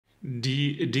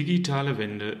Die digitale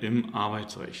Wende im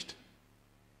Arbeitsrecht.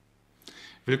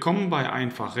 Willkommen bei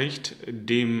Einfach, Recht,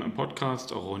 dem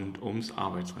Podcast rund ums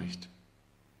Arbeitsrecht.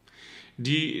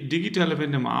 Die digitale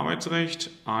Wende im Arbeitsrecht,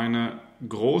 eine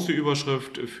große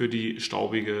Überschrift für die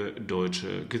staubige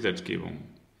deutsche Gesetzgebung.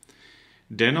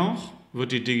 Dennoch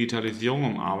wird die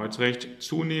Digitalisierung im Arbeitsrecht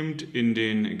zunehmend in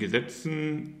den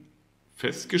Gesetzen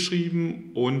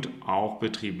festgeschrieben und auch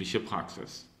betriebliche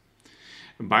Praxis.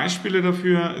 Beispiele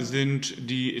dafür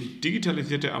sind die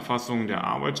digitalisierte Erfassung der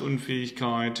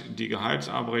Arbeitsunfähigkeit, die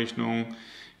Gehaltsabrechnung,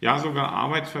 ja sogar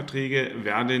Arbeitsverträge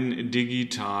werden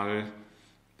digital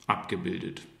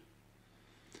abgebildet.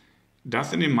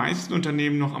 Dass in den meisten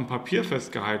Unternehmen noch am Papier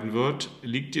festgehalten wird,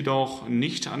 liegt jedoch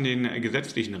nicht an den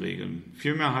gesetzlichen Regeln.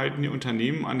 Vielmehr halten die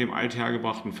Unternehmen an dem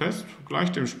Althergebrachten fest,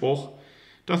 gleich dem Spruch,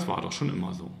 das war doch schon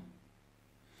immer so.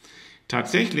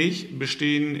 Tatsächlich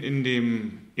bestehen in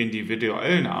dem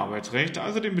individuellen Arbeitsrecht,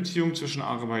 also den Beziehungen zwischen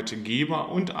Arbeitgeber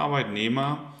und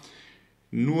Arbeitnehmer,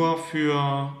 nur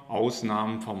für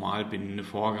Ausnahmen formal bindende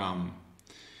Vorgaben.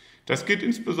 Das gilt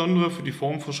insbesondere für die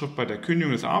Formvorschrift bei der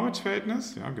Kündigung des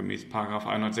Arbeitsverhältnisses, gemäß §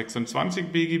 126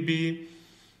 BGB.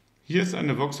 Hier ist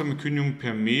eine wirksame Kündigung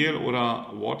per Mail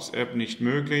oder WhatsApp nicht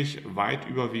möglich. Weit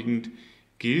überwiegend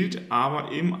gilt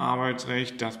aber im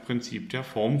Arbeitsrecht das Prinzip der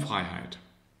Formfreiheit.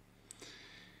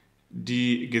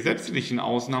 Die gesetzlichen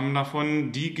Ausnahmen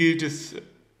davon, die gilt es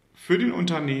für den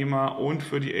Unternehmer und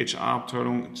für die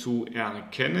HR-Abteilung zu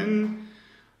erkennen,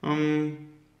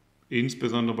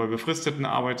 insbesondere bei befristeten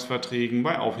Arbeitsverträgen,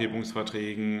 bei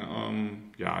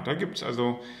Aufhebungsverträgen. Da gibt es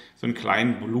also so einen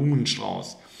kleinen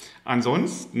Blumenstrauß.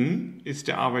 Ansonsten ist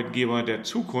der Arbeitgeber der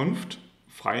Zukunft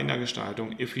frei in der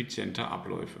Gestaltung effizienter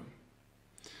Abläufe.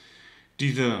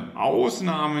 Diese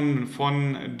Ausnahmen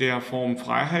von der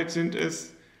Formfreiheit sind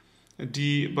es,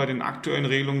 die bei den aktuellen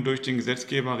Regelungen durch den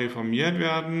Gesetzgeber reformiert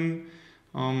werden.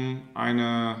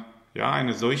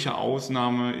 Eine solche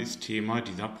Ausnahme ist Thema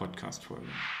dieser Podcast-Folge.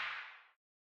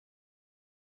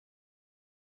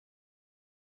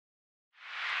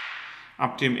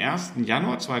 Ab dem 1.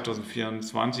 Januar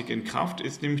 2024 in Kraft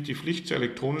ist nämlich die Pflicht zur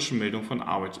elektronischen Meldung von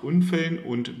Arbeitsunfällen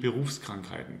und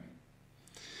Berufskrankheiten.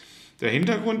 Der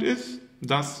Hintergrund ist,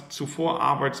 dass zuvor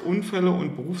Arbeitsunfälle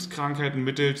und Berufskrankheiten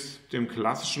mittels dem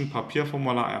klassischen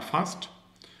Papierformular erfasst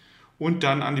und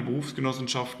dann an die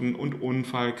Berufsgenossenschaften und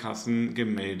Unfallkassen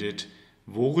gemeldet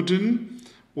wurden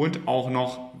und auch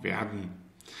noch werden.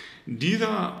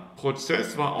 Dieser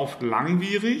Prozess war oft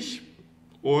langwierig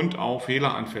und auch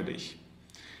fehleranfällig.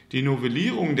 Die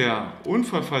Novellierung der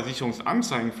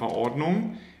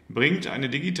Unfallversicherungsanzeigenverordnung bringt eine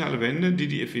digitale Wende, die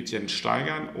die Effizienz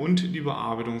steigern und die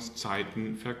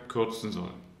Bearbeitungszeiten verkürzen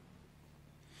soll.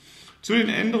 Zu den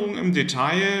Änderungen im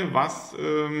Detail, was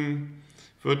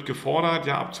wird gefordert?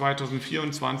 Ab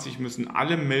 2024 müssen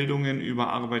alle Meldungen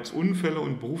über Arbeitsunfälle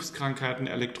und Berufskrankheiten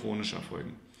elektronisch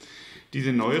erfolgen.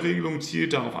 Diese Neuregelung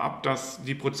zielt darauf ab, dass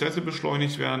die Prozesse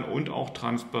beschleunigt werden und auch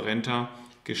transparenter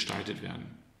gestaltet werden.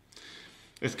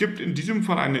 Es gibt in diesem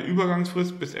Fall eine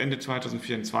Übergangsfrist bis Ende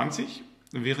 2024,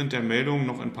 während der Meldungen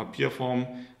noch in Papierform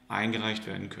eingereicht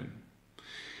werden können.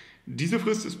 Diese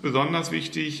Frist ist besonders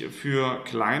wichtig für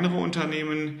kleinere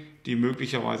Unternehmen, die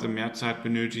möglicherweise mehr Zeit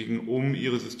benötigen, um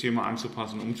ihre Systeme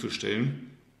anzupassen und umzustellen.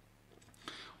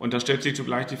 Und da stellt sich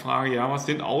zugleich die Frage, was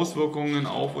sind Auswirkungen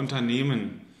auf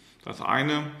Unternehmen? Das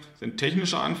eine sind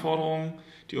technische Anforderungen.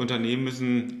 Die Unternehmen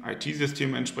müssen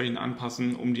IT-Systeme entsprechend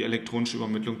anpassen, um die elektronische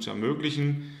Übermittlung zu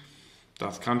ermöglichen.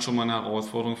 Das kann schon mal eine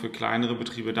Herausforderung für kleinere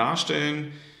Betriebe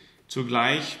darstellen.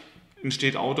 Zugleich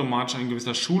entsteht automatisch ein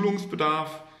gewisser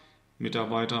Schulungsbedarf.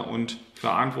 Mitarbeiter und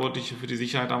Verantwortliche für die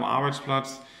Sicherheit am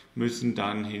Arbeitsplatz müssen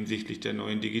dann hinsichtlich der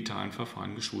neuen digitalen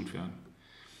Verfahren geschult werden.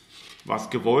 Was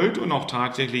gewollt und auch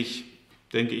tatsächlich,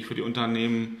 denke ich, für die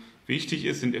Unternehmen wichtig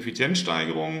ist, sind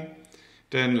Effizienzsteigerungen.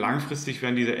 Denn langfristig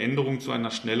werden diese Änderungen zu einer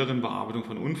schnelleren Bearbeitung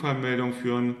von Unfallmeldungen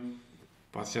führen,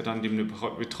 was ja dann dem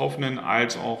Betroffenen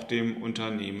als auch dem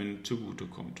Unternehmen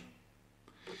zugutekommt.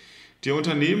 Die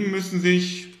Unternehmen müssen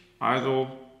sich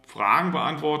also Fragen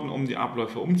beantworten, um die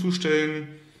Abläufe umzustellen.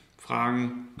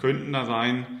 Fragen könnten da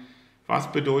sein,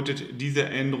 was bedeutet diese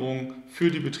Änderung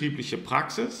für die betriebliche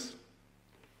Praxis?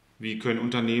 Wie können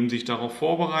Unternehmen sich darauf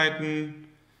vorbereiten?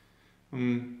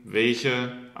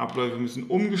 Welche Abläufe müssen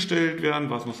umgestellt werden?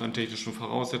 Was muss an technischen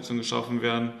Voraussetzungen geschaffen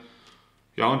werden?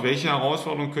 Und welche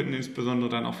Herausforderungen könnten insbesondere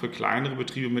dann auch für kleinere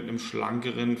Betriebe mit einem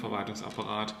schlankeren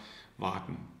Verwaltungsapparat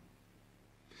warten?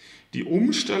 Die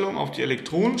Umstellung auf die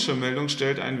elektronische Meldung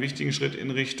stellt einen wichtigen Schritt in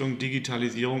Richtung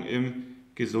Digitalisierung im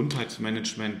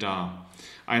Gesundheitsmanagement dar.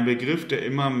 Ein Begriff, der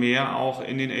immer mehr auch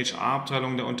in den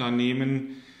HR-Abteilungen der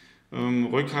Unternehmen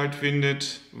Rückhalt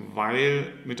findet,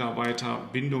 weil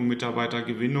Mitarbeiterbindung,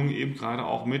 Mitarbeitergewinnung eben gerade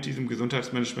auch mit diesem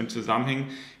Gesundheitsmanagement zusammenhängen,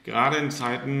 gerade in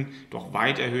Zeiten doch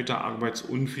weit erhöhter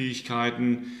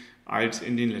Arbeitsunfähigkeiten als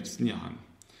in den letzten Jahren.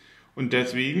 Und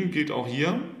deswegen gilt auch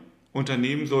hier,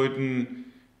 Unternehmen sollten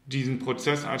diesen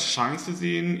Prozess als Chance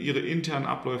sehen, ihre internen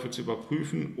Abläufe zu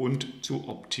überprüfen und zu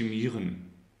optimieren.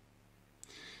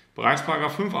 Bereits §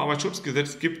 5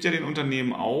 Arbeitsschutzgesetz gibt ja den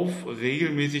Unternehmen auf,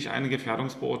 regelmäßig eine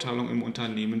Gefährdungsbeurteilung im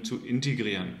Unternehmen zu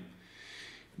integrieren.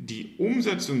 Die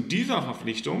Umsetzung dieser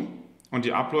Verpflichtung und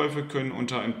die Abläufe können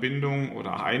unter Entbindung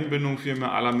oder Einbindung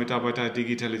vielmehr aller Mitarbeiter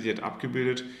digitalisiert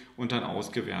abgebildet und dann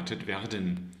ausgewertet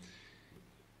werden.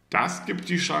 Das gibt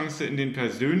die Chance, in den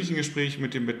persönlichen Gesprächen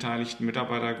mit den beteiligten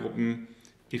Mitarbeitergruppen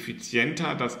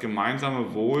effizienter das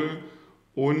gemeinsame Wohl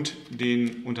und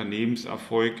den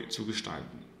Unternehmenserfolg zu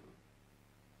gestalten.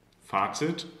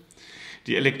 Fazit: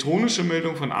 Die elektronische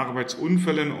Meldung von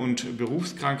Arbeitsunfällen und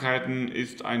Berufskrankheiten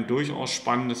ist ein durchaus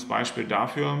spannendes Beispiel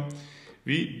dafür,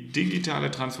 wie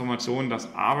digitale Transformation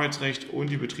das Arbeitsrecht und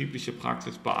die betriebliche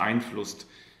Praxis beeinflusst.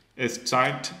 Es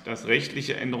zeigt, dass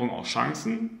rechtliche Änderungen auch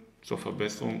Chancen zur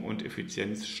Verbesserung und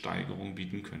Effizienzsteigerung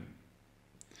bieten können.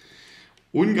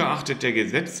 Ungeachtet der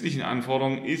gesetzlichen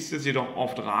Anforderungen ist es jedoch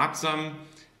oft ratsam,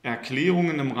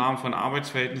 Erklärungen im Rahmen von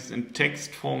Arbeitsverhältnissen in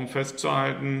Textform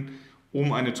festzuhalten,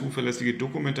 um eine zuverlässige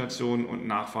Dokumentation und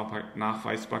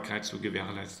Nachweisbarkeit zu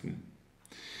gewährleisten.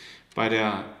 Bei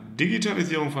der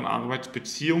Digitalisierung von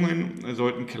Arbeitsbeziehungen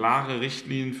sollten klare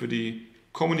Richtlinien für die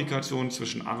Kommunikation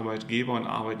zwischen Arbeitgeber und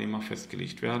Arbeitnehmer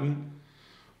festgelegt werden,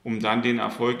 um dann den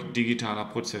Erfolg digitaler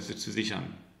Prozesse zu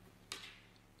sichern.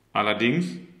 Allerdings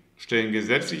stellen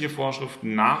gesetzliche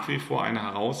Vorschriften nach wie vor eine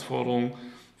Herausforderung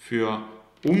für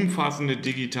umfassende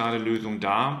digitale Lösungen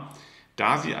dar,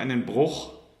 da sie einen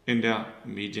Bruch in der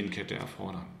Medienkette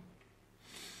erfordern.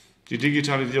 Die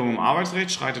Digitalisierung im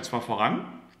Arbeitsrecht schreitet zwar voran,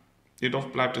 jedoch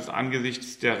bleibt es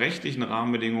angesichts der rechtlichen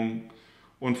Rahmenbedingungen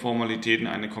und Formalitäten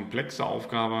eine komplexe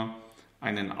Aufgabe,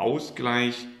 einen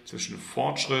Ausgleich zwischen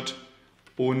Fortschritt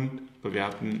und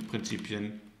bewährten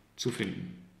Prinzipien zu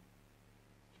finden.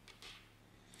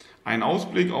 Ein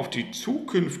Ausblick auf die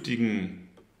zukünftigen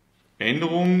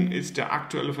Änderungen ist der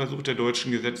aktuelle Versuch der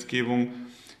deutschen Gesetzgebung,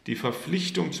 die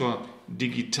Verpflichtung zur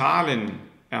digitalen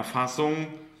Erfassung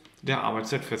der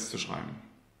Arbeitszeit festzuschreiben.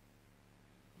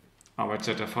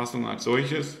 Arbeitszeiterfassung als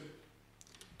solches,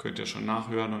 könnt ihr schon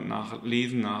nachhören und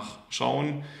nachlesen,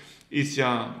 nachschauen, ist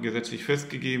ja gesetzlich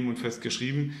festgegeben und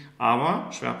festgeschrieben,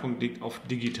 aber Schwerpunkt liegt auf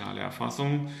digitale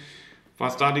Erfassung.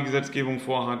 Was da die Gesetzgebung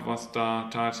vorhat, was da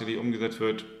tatsächlich umgesetzt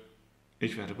wird,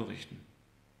 ich werde berichten.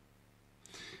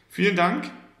 Vielen Dank,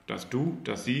 dass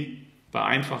Sie bei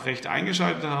Einfach Recht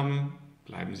eingeschaltet haben.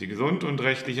 Bleiben Sie gesund und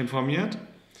rechtlich informiert.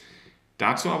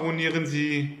 Dazu abonnieren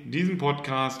Sie diesen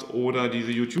Podcast oder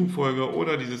diese YouTube-Folge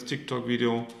oder dieses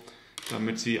TikTok-Video,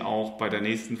 damit Sie auch bei der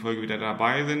nächsten Folge wieder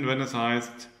dabei sind, wenn es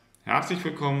heißt, herzlich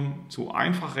willkommen zu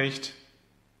Einfach Recht,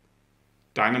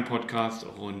 deinem Podcast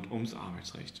rund ums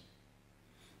Arbeitsrecht.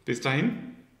 Bis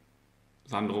dahin,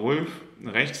 Sandro Wulff,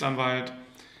 Rechtsanwalt,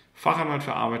 Fachanwalt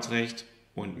für Arbeitsrecht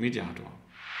und Mediator.